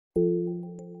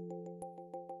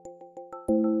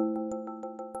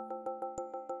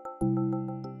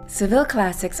Seville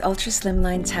Classic's ultra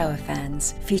slimline tower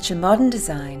fans feature modern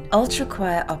design,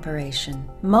 ultra-quiet operation,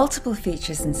 multiple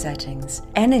features and settings,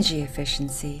 energy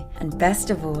efficiency, and best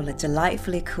of all, a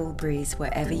delightfully cool breeze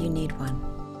wherever you need one.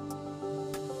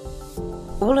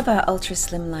 All of our ultra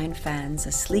slimline fans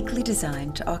are sleekly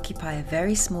designed to occupy a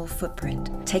very small footprint,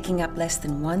 taking up less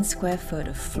than 1 square foot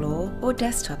of floor or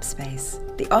desktop space.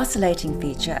 The oscillating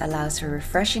feature allows for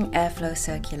refreshing airflow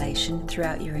circulation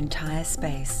throughout your entire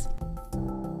space.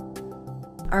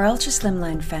 Our ultra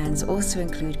slimline fans also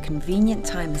include convenient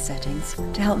timer settings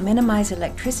to help minimize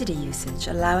electricity usage,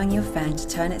 allowing your fan to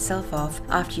turn itself off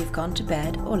after you've gone to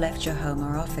bed or left your home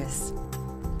or office.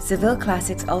 Seville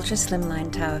Classic's ultra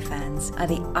slimline tower fans are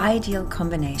the ideal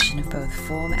combination of both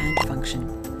form and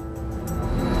function.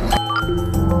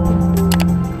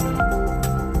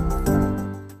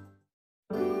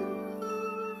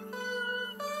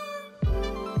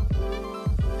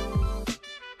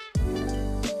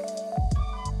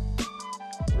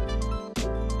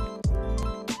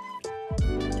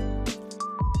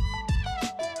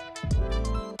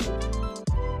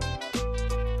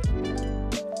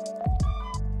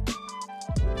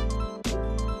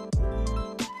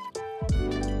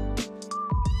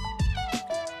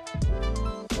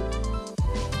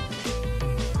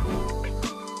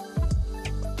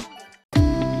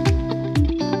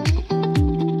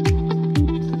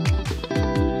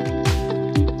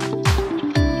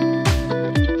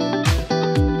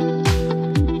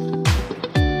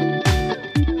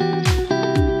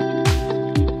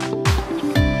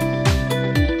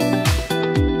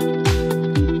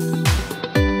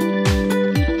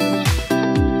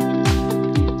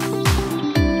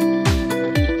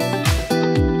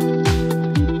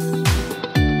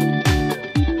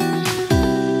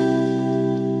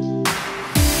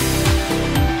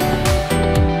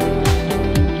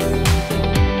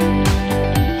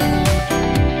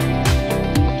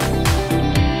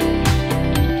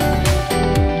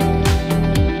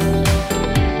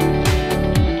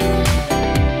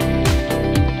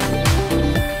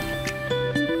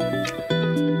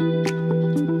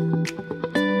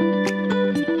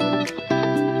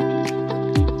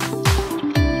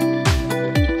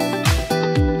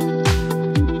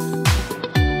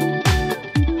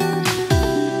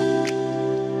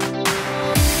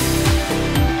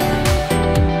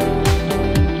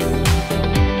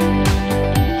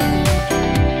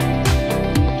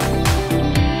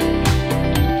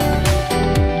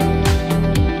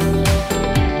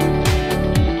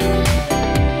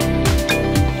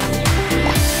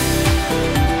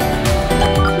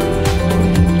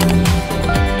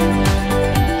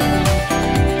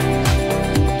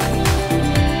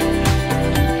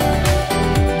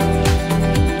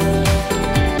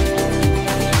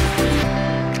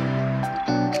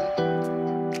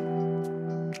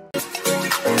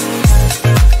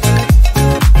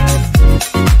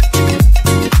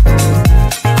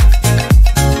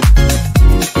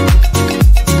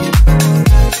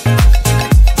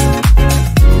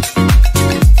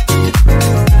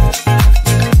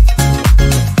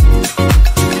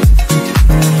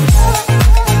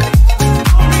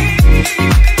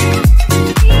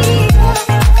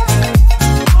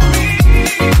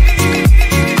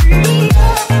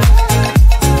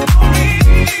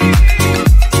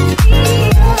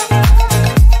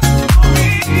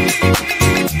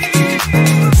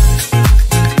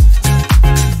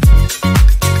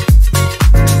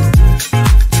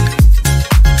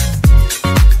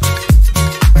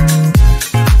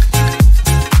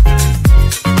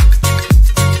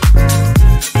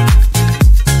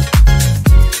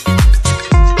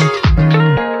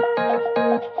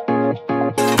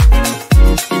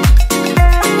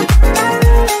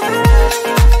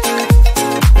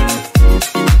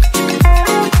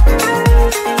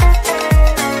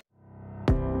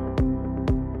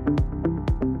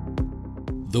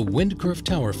 The wind curve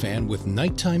tower fan with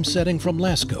nighttime setting from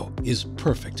Lasko is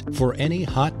perfect for any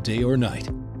hot day or night.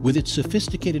 With its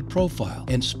sophisticated profile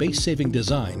and space-saving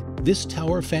design, this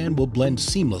tower fan will blend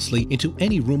seamlessly into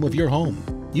any room of your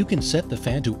home. You can set the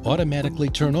fan to automatically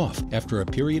turn off after a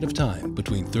period of time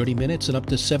between 30 minutes and up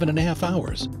to 7.5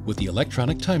 hours with the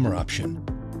electronic timer option.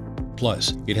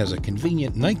 Plus, it has a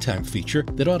convenient nighttime feature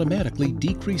that automatically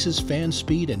decreases fan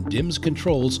speed and dims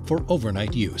controls for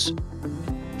overnight use.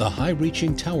 The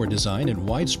high-reaching tower design and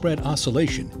widespread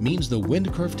oscillation means the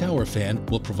wind curve tower fan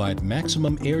will provide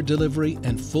maximum air delivery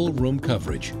and full room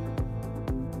coverage.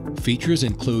 Features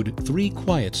include 3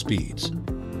 quiet speeds,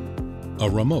 a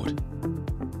remote,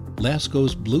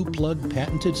 Lasko's Blue Plug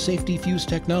patented safety fuse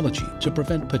technology to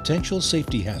prevent potential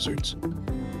safety hazards,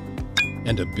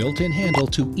 and a built-in handle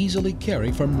to easily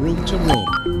carry from room to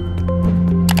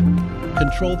room.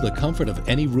 Control the comfort of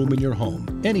any room in your home,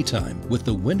 anytime, with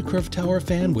the Wind Curve Tower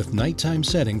Fan with nighttime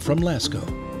setting from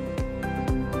Lasko.